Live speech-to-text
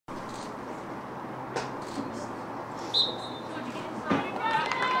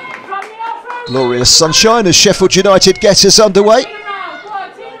glorious sunshine as Sheffield United get us underway.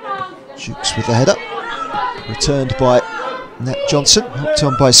 Jukes with the header. Returned by Nat Johnson, helped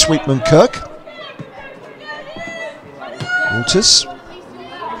on by Sweetman Kirk. Walters.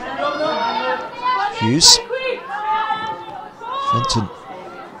 Hughes. Fenton.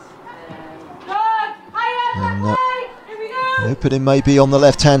 And the opening may be on the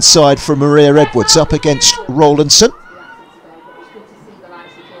left-hand side for Maria Edwards, up against Rowlandson.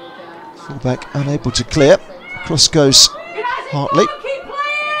 Fullback unable to clear. Across goes Hartley.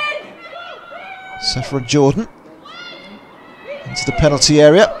 Saffron Jordan into the penalty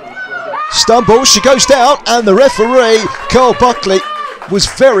area. Stumbles, she goes down, and the referee, Carl Buckley, was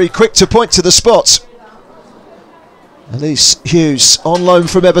very quick to point to the spot. Elise Hughes on loan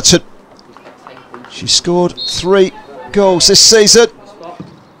from Everton. She scored 3 goals this season,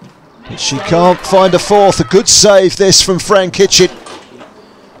 but she can't find a fourth. A good save this from Fran Kitchen.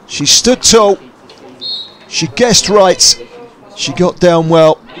 She stood tall, she guessed right, she got down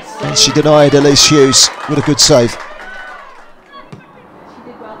well, and she denied Elise Hughes with a good save.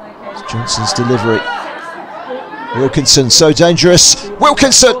 Johnson's delivery. Wilkinson, so dangerous.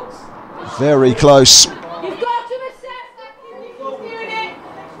 Wilkinson! Very close.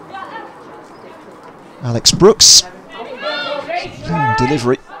 Alex Brooks. Long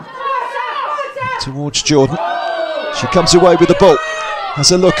delivery towards Jordan. She comes away with the ball.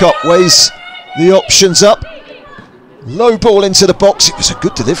 Has a look up, weighs the options up. Low ball into the box. It was a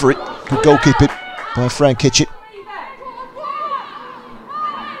good delivery. Good goalkeeping by Fran Kitchen.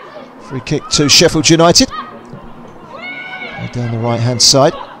 Free kick to Sheffield United. Down the right hand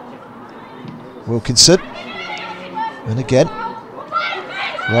side. Wilkinson. And again.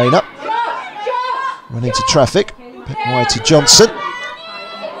 Rayner. Run into traffic. Back wide to Johnson.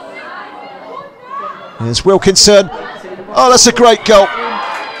 Here's Wilkinson. Oh, that's a great goal.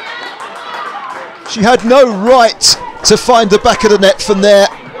 She had no right to find the back of the net from there,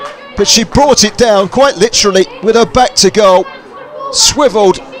 but she brought it down quite literally with her back to goal,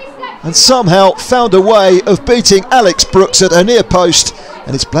 swivelled, and somehow found a way of beating Alex Brooks at her near post.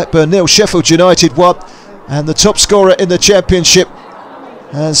 And it's Blackburn 0, Sheffield United 1, and the top scorer in the Championship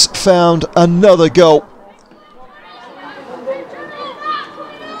has found another goal.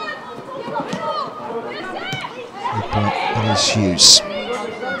 Elise Hughes.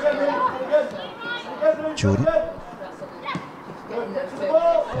 Jordan.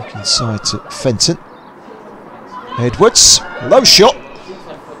 Back inside to Fenton. Edwards. Low shot.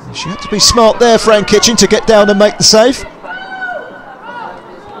 She had to be smart there, Fran Kitchen, to get down and make the save.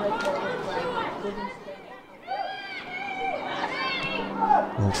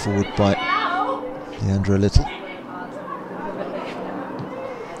 Rolled forward by Leandra Little.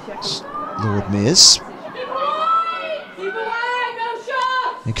 It's Lord Mears.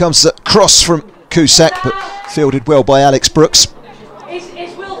 Here comes the cross from Cusack, but fielded well by Alex Brooks. It's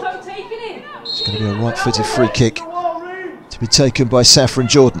going to be a right-footed free kick to be taken by Saffron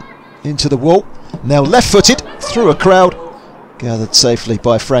Jordan. Into the wall, now left-footed, through a crowd, gathered safely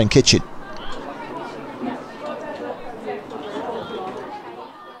by Fran Kitchen.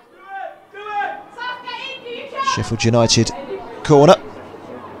 Sheffield United corner.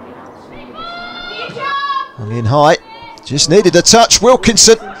 Hung in high, just needed a touch.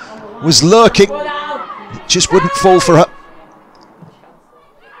 Wilkinson was lurking, it just wouldn't fall for her.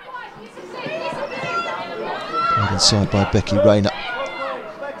 Played inside by Becky Rayner.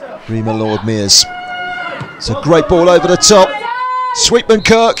 Rima Lord Mears. It's a great ball over the top. Sweetman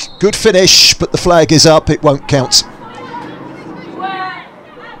Kirk, good finish, but the flag is up, it won't count.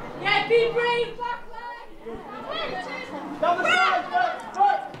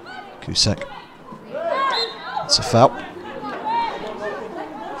 Cusack. It's a foul.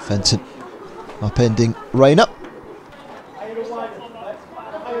 Fenton upending Rayner.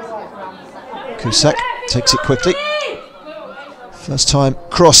 Cusack takes it quickly. First time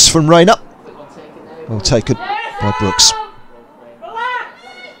cross from Rayner. Well taken by Brooks.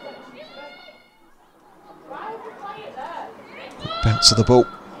 Quick bounce of the ball.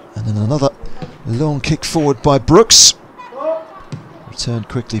 And then another long kick forward by Brooks. Returned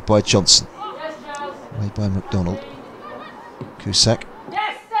quickly by Johnson. Away by McDonald. Cusack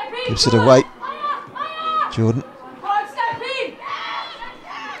gives it away. Jordan.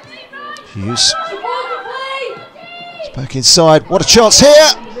 Hughes. It's back inside. What a chance here!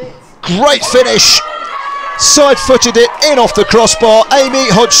 Great finish. Side-footed it in off the crossbar. Amy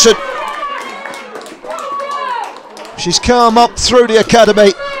Hodgson. She's come up through the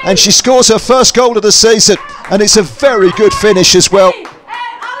academy and she scores her first goal of the season, and it's a very good finish as well.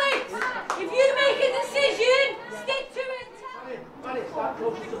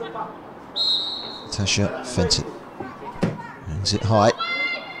 Natasha Fenton hangs it high.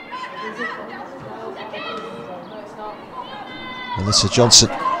 Melissa Johnson,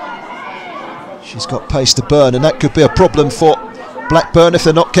 she's got pace to burn, and that could be a problem for Blackburn if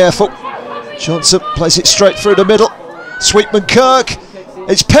they're not careful. Johnson plays it straight through the middle. Sweetman Kirk,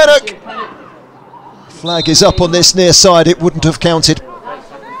 it's Pennock. Flag is up on this near side, it wouldn't have counted.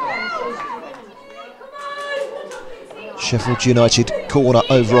 Sheffield United corner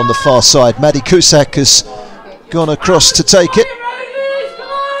over on the far side. Maddie Cusack has gone across to take it.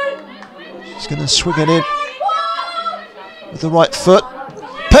 She's going to swing it in with the right foot.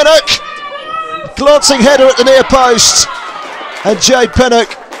 Pennock! Glancing header at the near post. And Jade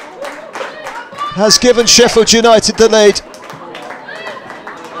Pennock has given Sheffield United the lead.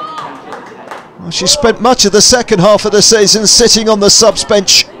 Well, she spent much of the second half of the season sitting on the subs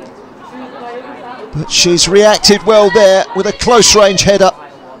bench, but she's reacted well there with a close range header,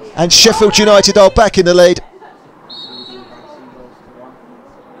 and Sheffield United are back in the lead.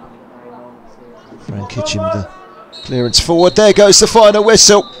 Fran Kitchen with a clearance forward. There goes the final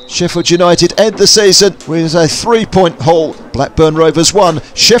whistle. Sheffield United end the season with a 3-point haul. Blackburn Rovers 1,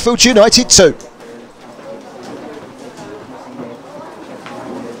 Sheffield United 2.